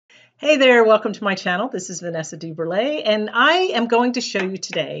Hey there, welcome to my channel. This is Vanessa DeBurlet, and I am going to show you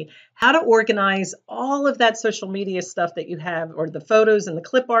today how to organize all of that social media stuff that you have, or the photos and the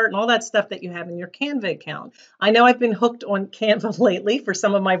clip art and all that stuff that you have in your Canva account. I know I've been hooked on Canva lately for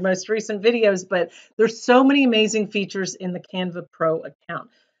some of my most recent videos, but there's so many amazing features in the Canva Pro account.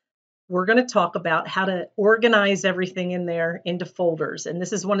 We're going to talk about how to organize everything in there into folders, and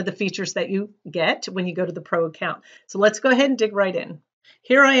this is one of the features that you get when you go to the Pro account. So let's go ahead and dig right in.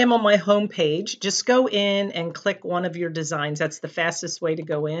 Here I am on my home page. Just go in and click one of your designs. That's the fastest way to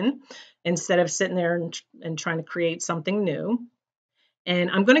go in instead of sitting there and trying to create something new. And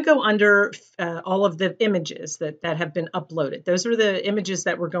I'm going to go under all of the images that have been uploaded. Those are the images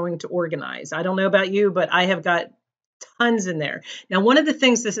that we're going to organize. I don't know about you, but I have got tons in there. Now, one of the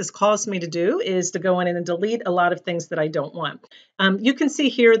things this has caused me to do is to go in and delete a lot of things that I don't want. You can see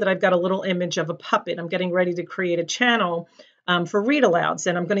here that I've got a little image of a puppet. I'm getting ready to create a channel for read alouds,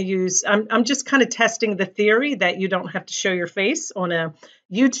 and I'm going to use, I'm just kind of testing the theory that you don't have to show your face on a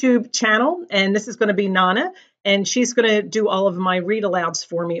YouTube channel, and this is going to be Nana, and she's going to do all of my read alouds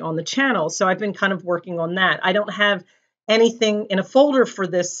for me on the channel. So I've been kind of working on that. I don't have anything in a folder for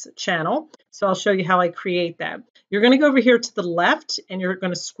this channel, so I'll show you how I create that. You're going to go over here to the left, and you're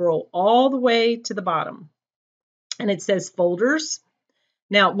going to scroll all the way to the bottom, and it says folders.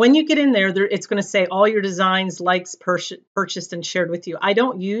 Now, when you get in there, it's going to say all your designs, likes, purchased, and shared with you. I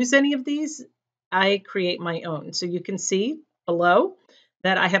don't use any of these. I create my own. So you can see below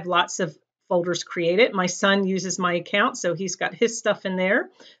that I have lots of folders created. My son uses my account, so he's got his stuff in there.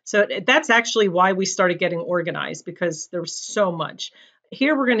 So that's actually why we started getting organized, because there's so much.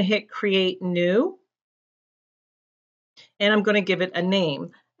 Here we're going to hit Create New, and I'm going to give it a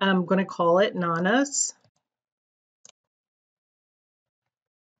name. I'm going to call it Nana's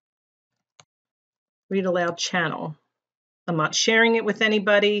Read Aloud Channel. I'm not sharing it with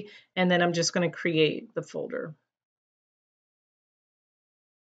anybody, and then I'm just going to create the folder.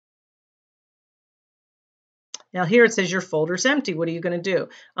 Now here it says your folder's empty. What are you going to do?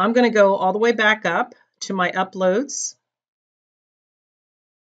 I'm going to go all the way back up to my uploads,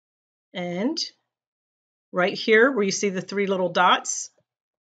 and right here where you see the three little dots,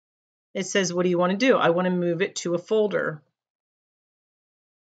 it says, what do you want to do? I want to move it to a folder.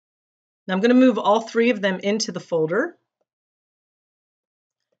 Now I'm going to move all three of them into the folder.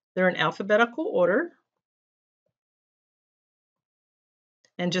 They're in alphabetical order.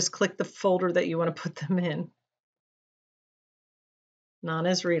 And just click the folder that you want to put them in.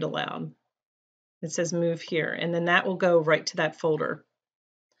 Nana's Read Aloud. It says move here, and then that will go right to that folder.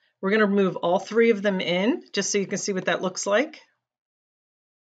 We're going to move all three of them in, just so you can see what that looks like.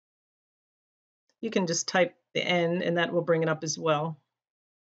 You can just type the N, and that will bring it up as well.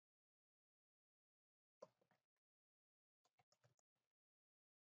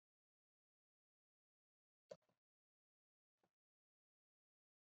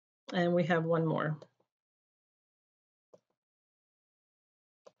 And we have one more.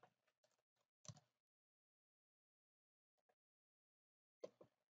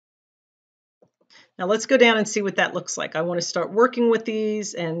 Now let's go down and see what that looks like. I want to start working with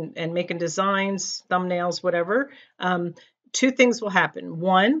these and making designs, thumbnails, whatever. Two things will happen.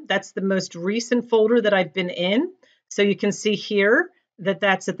 One, that's the most recent folder that I've been in. So you can see here that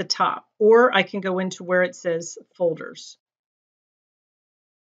that's at the top. Or I can go into where it says folders.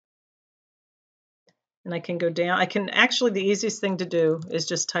 And I can go down. I can actually, the easiest thing to do is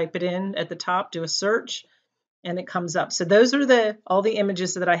just type it in at the top, do a search, and it comes up. So those are all the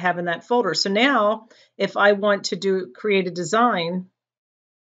images that I have in that folder. So now if I want to create a design,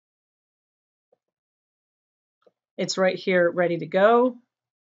 it's right here ready to go,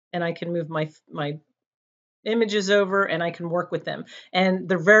 and I can move my images over and I can work with them, and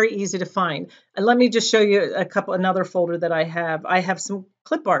they're very easy to find. And let me just show you another folder that I have. I have some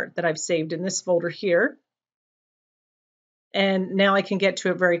clip art that I've saved in this folder here. And now I can get to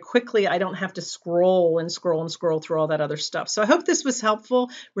it very quickly. I don't have to scroll and scroll and scroll through all that other stuff. So I hope this was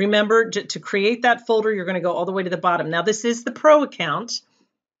helpful. Remember, to create that folder, you're going to go all the way to the bottom. Now this is the Pro account.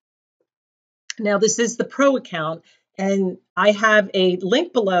 And I have a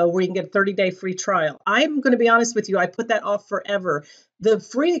link below where you can get a 30-day free trial. I'm going to be honest with you, I put that off forever. The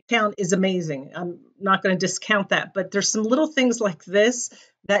free account is amazing. I'm not going to discount that, but there's some little things like this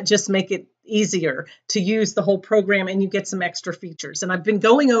that just make it easier to use the whole program, and you get some extra features. And I've been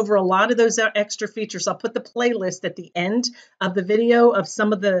going over a lot of those extra features. I'll put the playlist at the end of the video of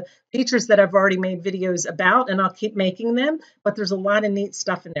some of the features that I've already made videos about, and I'll keep making them, but there's a lot of neat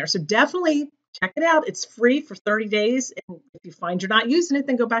stuff in there. So definitely check it out. It's free for 30 days. And if you find you're not using it,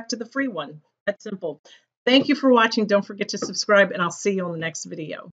 then go back to the free one. That's simple. Thank you for watching. Don't forget to subscribe, and I'll see you on the next video.